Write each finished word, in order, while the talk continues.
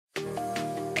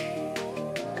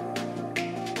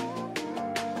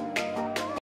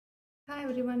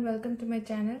everyone, welcome to my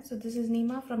channel. So this is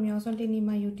Neema from Yours Only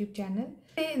Neema YouTube channel.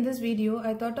 Today in this video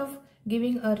I thought of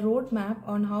giving a roadmap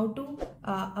on how to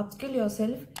upskill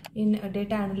yourself in a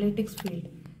data analytics field.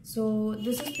 So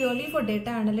this is purely for data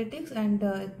analytics and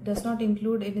it does not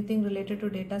include anything related to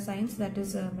data science, that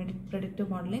is predictive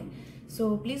modeling.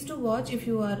 So please do watch if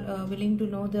you are willing to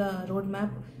know the roadmap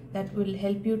that will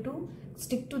help you to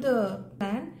stick to the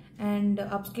plan and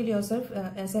upskill yourself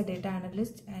as a data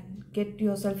analyst and get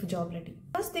yourself job ready.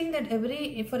 First thing that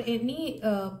for any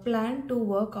plan to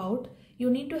work out, you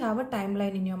need to have a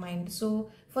timeline in your mind. So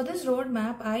for this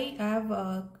roadmap, I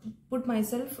have put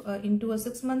myself into a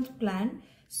 6-month plan.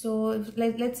 So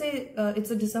let's say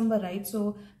it's a December, right?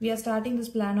 So we are starting this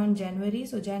plan on January.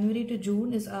 So January to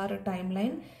June is our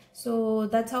timeline. So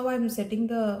that's how I'm setting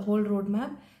the whole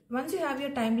roadmap. Once you have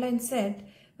your timeline set,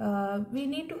 we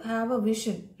need to have a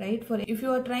vision, right? For if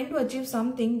you are trying to achieve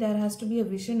something, there has to be a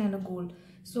vision and a goal.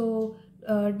 So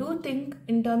do think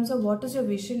in terms of what is your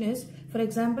vision is. For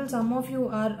example, some of you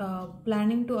are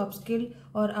planning to upskill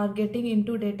or are getting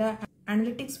into data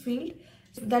analytics field.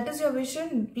 So that is your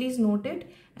vision, please note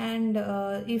it. And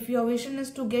if your vision is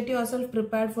to get yourself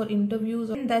prepared for interviews,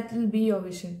 that will be your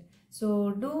vision.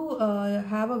 So do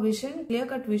have a vision,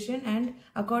 clear-cut vision, and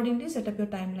accordingly set up your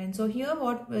timeline. So here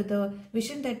what the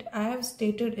vision that I have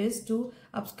stated is to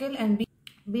upskill and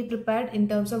be prepared in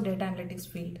terms of data analytics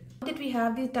field. Now that we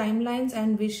have the timelines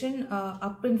and vision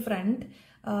up in front,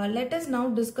 let us now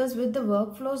discuss with the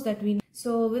workflows that we need.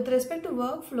 So with respect to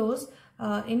workflows,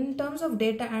 in terms of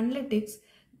data analytics,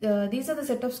 these are the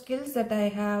set of skills that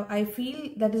I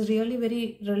feel that is really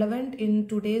very relevant in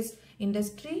today's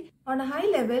industry. On a high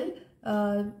level,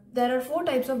 there are 4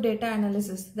 types of data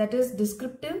analysis. That is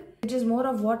descriptive, which is more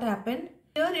of what happened.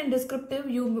 Here in descriptive,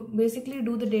 you basically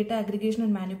do the data aggregation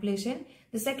and manipulation.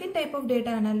 The second type of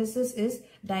data analysis is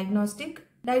diagnostic.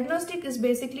 Diagnostic is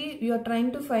basically you are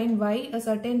trying to find why a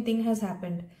certain thing has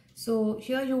happened. So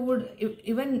here you would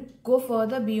even go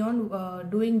further beyond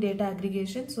doing data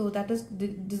aggregation. So that is the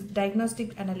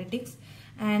diagnostic analytics.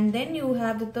 And then you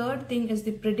have the third thing is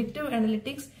the predictive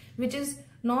analytics, which is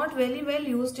not very well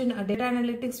used in a data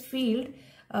analytics field.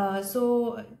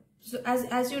 So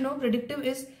as you know, predictive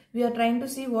is we are trying to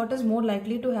see what is more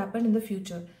likely to happen in the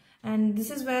future. And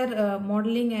this is where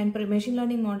modeling and machine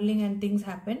learning modeling and things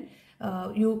happen.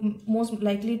 You most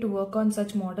likely to work on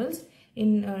such models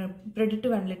in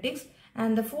predictive analytics.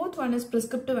 And the fourth one is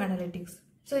prescriptive analytics.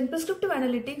 So in prescriptive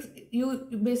analytics, you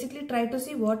basically try to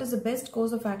see what is the best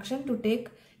course of action to take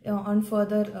on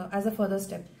further as a further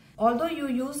step. Although you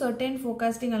use certain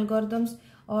forecasting algorithms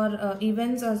or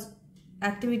events as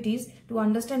activities to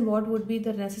understand what would be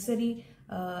the necessary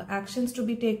actions to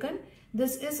be taken,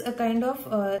 this is a kind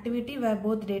of activity where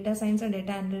both data science and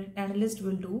data analyst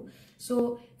will do.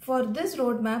 So for this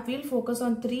roadmap, we'll focus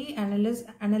on 3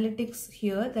 analytics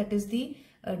here, that is the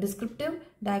descriptive,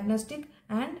 diagnostic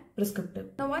and prescriptive.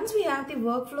 Now once we have the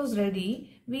workflows ready,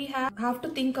 we have to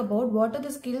think about what are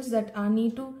the skills that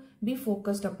need to be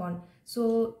focused upon.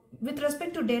 So with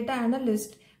respect to data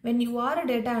analyst, when you are a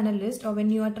data analyst or when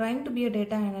you are trying to be a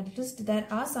data analyst, there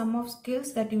are some of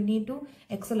skills that you need to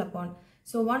excel upon.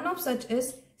 So one of such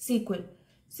is SQL.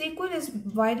 SQL is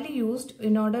widely used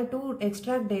in order to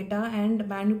extract data and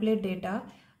manipulate data,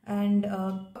 and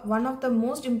one of the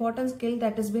most important skill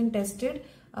that has been tested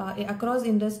across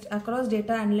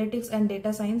data analytics and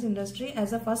data science industry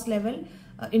as a first level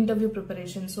interview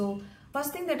preparation. So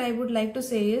first thing that I would like to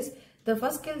say is the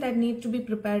first skill that needs to be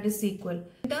prepared is SQL.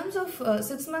 In terms of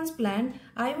 6 months plan,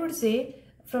 I would say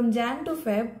from Jan to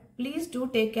Feb, please do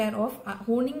take care of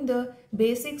honing the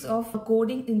basics of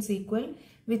coding in SQL,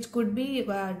 which could be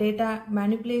data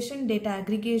manipulation, data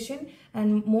aggregation,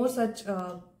 and more such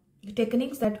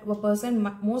techniques that a person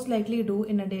most likely do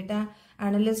in a data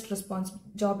analyst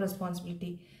job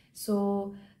responsibility.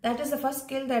 So that is the first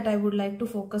skill that I would like to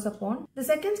focus upon. The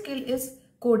second skill is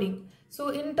coding. So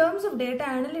in terms of data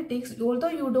analytics, although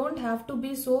you don't have to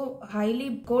be so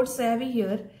highly code savvy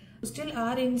here, you still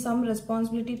are in some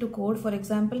responsibility to code. For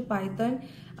example, Python.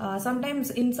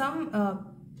 Sometimes in some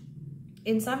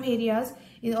areas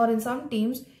or in some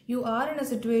teams, you are in a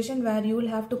situation where you will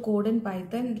have to code in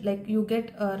Python, like you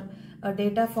get a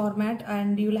data format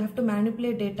and you will have to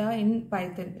manipulate data in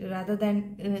Python rather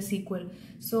than in a SQL.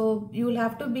 So you will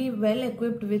have to be well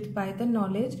equipped with Python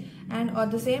knowledge, and at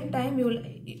the same time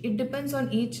it depends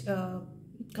on each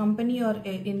company or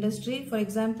industry. For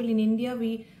example, in India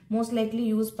we most likely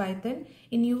use Python.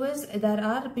 In US, there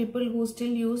are people who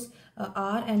still use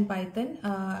R and Python,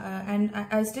 and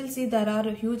I still see there are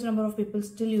a huge number of people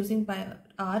still using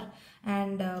R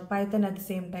and Python at the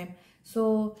same time.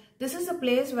 So this is a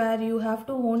place where you have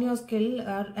to hone your skill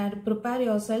and prepare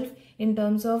yourself in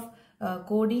terms of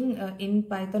coding in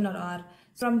Python or R.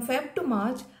 From Feb to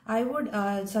March, I would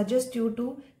suggest you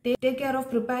to take care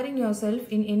of preparing yourself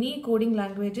in any coding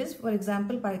languages, for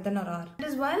example Python or R.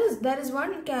 As well as there is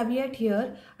one caveat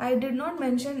here, I did not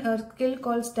mention a skill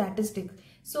called statistics.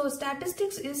 So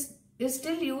statistics is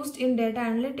still used in data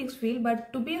analytics field,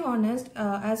 but to be honest,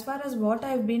 as far as what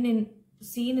I've been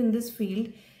seen in this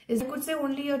field, is I could say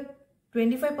only a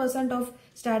 25% of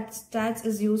stats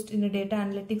is used in the data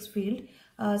analytics field,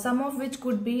 some of which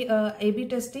could be A/B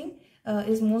testing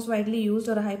is most widely used,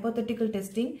 or a hypothetical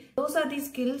testing. Those are the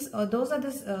skills, or those are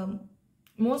the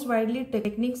most widely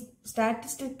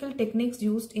statistical techniques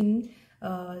used in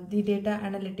the data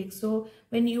analytics. So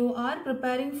when you are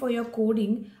preparing for your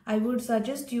coding, I would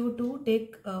suggest you to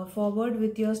take forward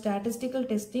with your statistical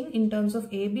testing in terms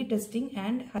of A/B testing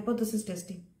and hypothesis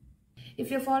testing. If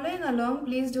you're following along,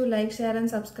 please do like, share and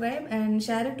subscribe, and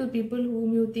share it to people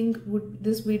whom you think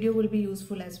this video will be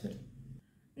useful as well.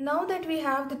 Now that we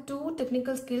have the two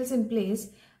technical skills in place,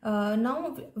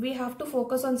 now we have to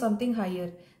focus on something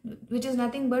higher, which is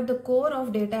nothing but the core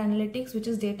of data analytics, which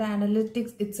is data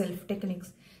analytics itself,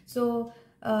 techniques. So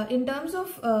in terms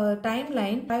of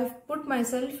timeline, I've put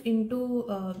myself into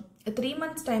a 3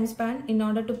 months time span in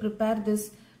order to prepare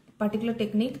this particular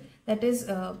technique, that is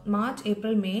March,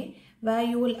 April, May, where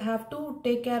you will have to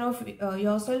take care of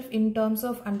yourself in terms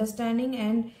of understanding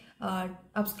and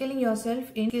upskilling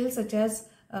yourself in skills such as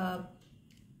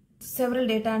several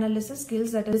data analysis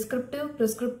skills, that is descriptive,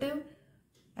 prescriptive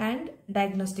and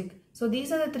diagnostic. So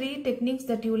these are the three techniques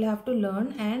that you will have to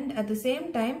learn, and at the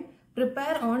same time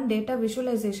prepare on data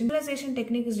visualization. Visualization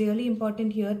technique is really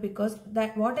important here, because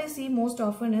that what I see most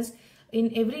often is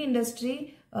in every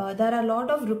industry there are a lot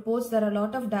of reports, there are a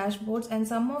lot of dashboards, and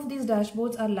some of these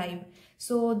dashboards are live.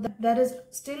 So there is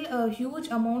still a huge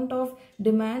amount of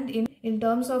demand in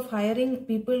terms of hiring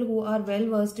people who are well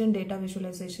versed in data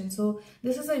visualization. So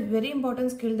this is a very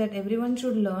important skill that everyone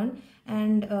should learn,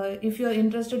 and if you are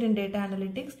interested in data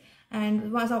analytics,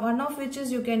 and one of which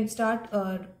is you can start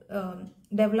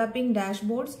developing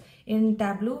dashboards in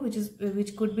Tableau,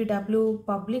 which could be Tableau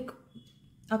public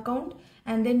account,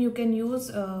 and then you can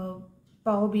use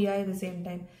Power BI at the same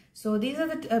time. So these are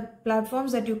the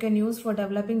platforms that you can use for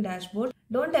developing dashboard.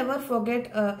 Don't ever forget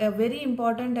a very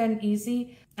important and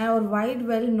easy or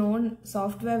well known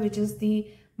software, which is the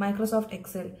Microsoft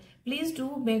Excel. Please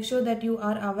do make sure that you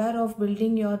are aware of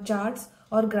building your charts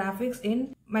or graphics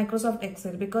in Microsoft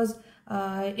Excel, because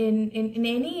in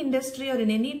any industry or in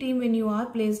any team, when you are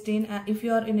placed in, if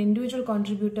you are an individual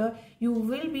contributor, you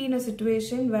will be in a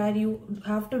situation where you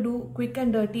have to do quick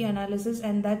and dirty analysis,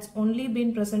 and that's only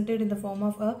been presented in the form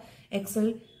of a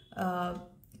Excel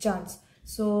charts.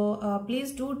 So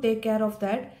please do take care of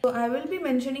that. So I will be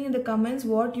mentioning in the comments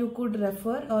what you could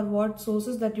refer, or what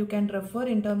sources that you can refer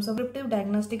in terms of descriptive,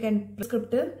 diagnostic and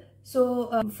prescriptive.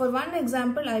 So for one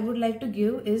example I would like to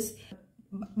give is,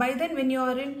 by then when you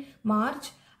are in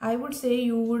March, I would say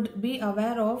you would be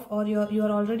aware of, or you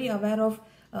are already aware of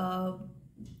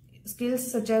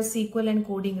skills such as SQL and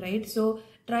coding, right? So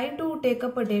try to take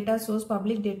up a data source,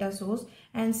 public data source,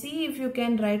 and see if you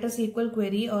can write a SQL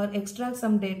query or extract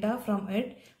some data from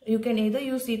it. You can either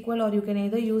use SQL or you can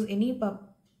either use any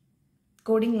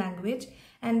coding language.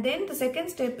 And then the second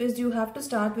step is you have to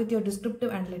start with your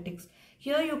descriptive analytics.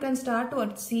 Here you can start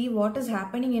to see what is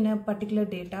happening in a particular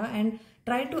data and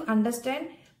try to understand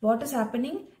what is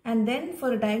happening, and then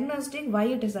for a diagnostic, why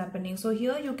it is happening. So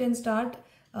here you can start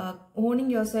honing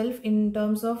yourself in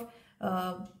terms of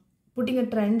putting a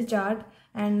trend chart,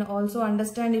 and also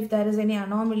understand if there is any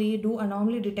anomaly, do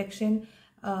anomaly detection,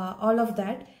 all of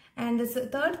that. And the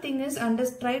third thing is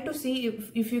try to see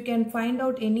if you can find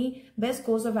out any best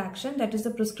course of action, that is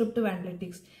the prescriptive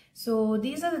analytics. So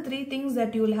these are the three things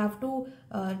that you will have to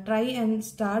try and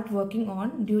start working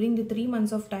on during the 3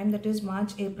 months of time, that is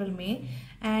March, April, May.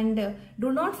 And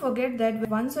do not forget that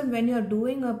once and when you are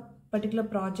doing a particular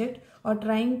project or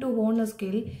trying to hone a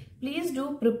skill, please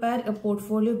do prepare a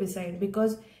portfolio beside,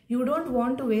 because you don't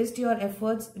want to waste your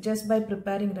efforts just by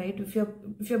preparing, right? If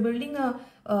you're building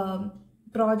a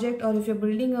project, or if you're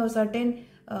building a certain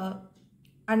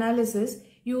analysis,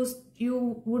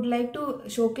 you would like to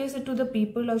showcase it to the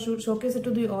people or showcase it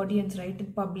to the audience, right,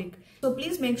 in public. So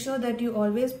please make sure that you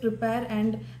always prepare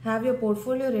and have your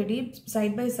portfolio ready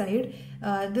side by side.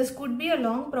 This could be a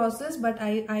long process, but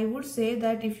I would say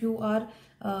that if you are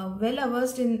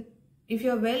if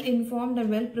you are well informed and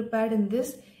well prepared in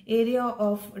this area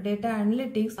of data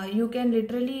analytics, you can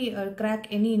literally crack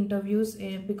any interviews,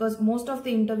 because most of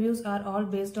the interviews are all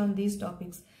based on these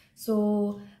topics.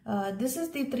 So this is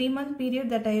the 3-month period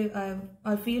that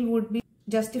I feel would be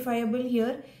justifiable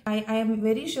here. I am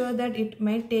very sure that it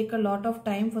might take a lot of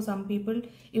time for some people.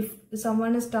 If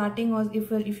someone is starting, or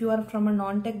if you are from a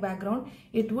non-tech background,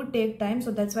 it would take time.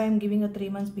 So that's why I'm giving a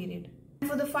 3-month period.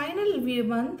 For the final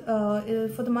month,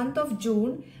 for the month of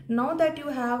June, now that you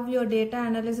have your data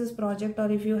analysis project, or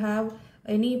if you have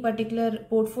any particular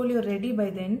portfolio ready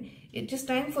by then, it is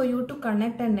time for you to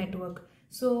connect and network.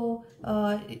 So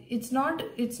it's not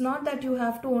that you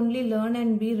have to only learn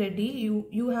and be ready.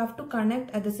 You have to connect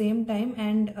at the same time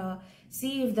and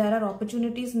see if there are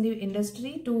opportunities in the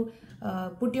industry to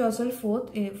put yourself forth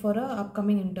for a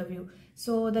upcoming interview.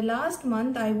 So the last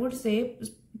month, I would say,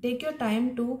 take your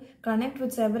time to connect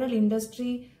with several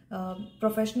industry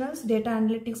professionals, data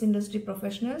analytics industry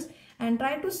professionals, and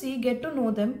try to get to know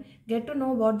them, get to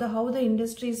know about how the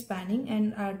industry is spanning,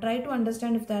 and try to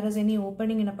understand if there is any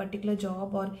opening in a particular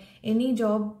job or any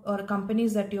job or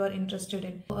companies that you are interested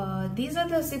in. These are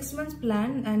the 6 months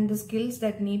plan and the skills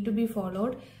that need to be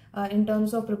followed in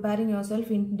terms of preparing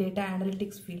yourself in data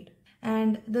analytics field.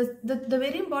 And the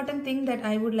very important thing that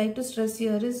I would like to stress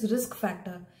here is risk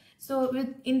factor. So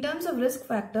in terms of risk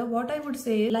factor, what I would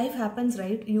say is life happens,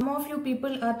 right? Some of you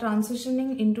people are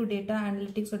transitioning into data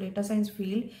analytics or data science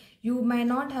field. You might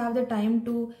not have the time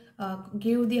to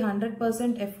give the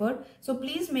 100% effort. So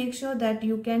please make sure that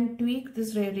you can tweak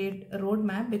this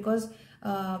roadmap, because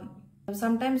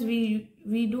sometimes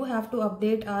we do have to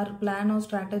update our plan or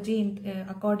strategy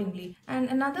accordingly. And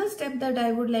another step that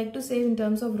I would like to say in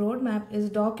terms of roadmap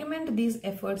is document these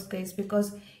efforts, guys,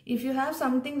 because if you have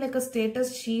something like a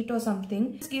status sheet or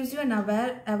something, this gives you an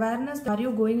awareness. Are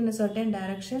you going in a certain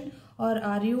direction, or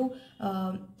are you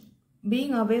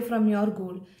being away from your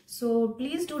goal? So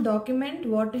please do document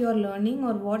what you are learning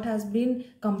or what has been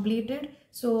completed.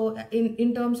 So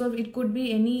in terms of, it could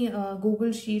be any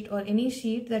Google sheet or any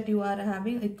sheet that you are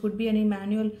having. It could be any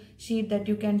manual sheet that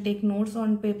you can take notes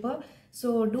on paper.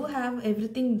 So do have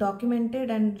everything documented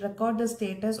and record the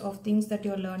status of things that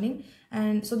you're learning,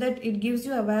 and so that it gives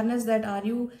you awareness that are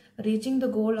you reaching the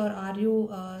goal, or are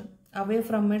you away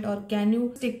from it, or can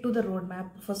you stick to the roadmap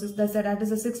for that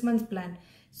is a 6 months plan.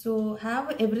 So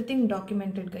have everything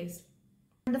documented, guys.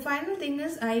 And the final thing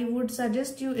is, I would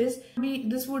suggest you is,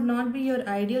 this would not be your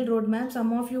ideal roadmap.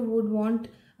 Some of you would want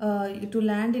to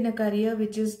land in a career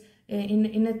which is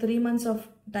in a 3 months of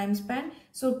time span.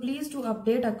 So please do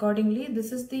update accordingly.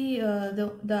 This is the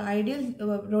ideal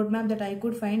roadmap that I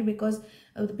could find, because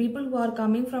the people who are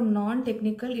coming from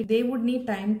non-technical, they would need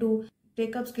time to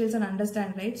take up skills and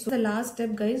understand, right? So the last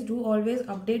step, guys, do always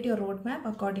update your roadmap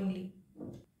accordingly.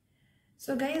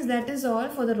 So guys, that is all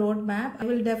for the roadmap. I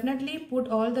will definitely put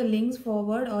all the links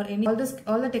forward, or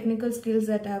all the technical skills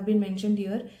that have been mentioned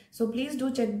here. So please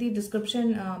do check the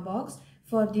description box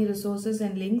for the resources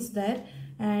and links there.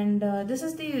 And this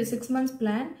is the 6 months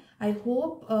plan. I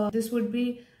hope this would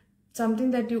be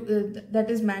something that that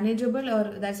is manageable,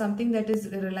 or that's something that is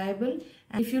reliable.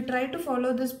 And if you try to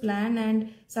follow this plan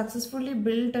and successfully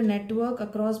build a network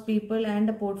across people and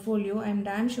a portfolio, I'm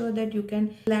damn sure that you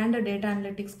can land a data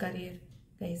analytics career,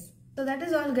 guys. So that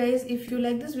is all, guys. If you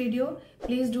like this video,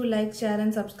 please do like, share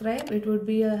and subscribe. It would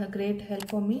be a great help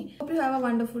for me. Hope you have a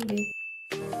wonderful day.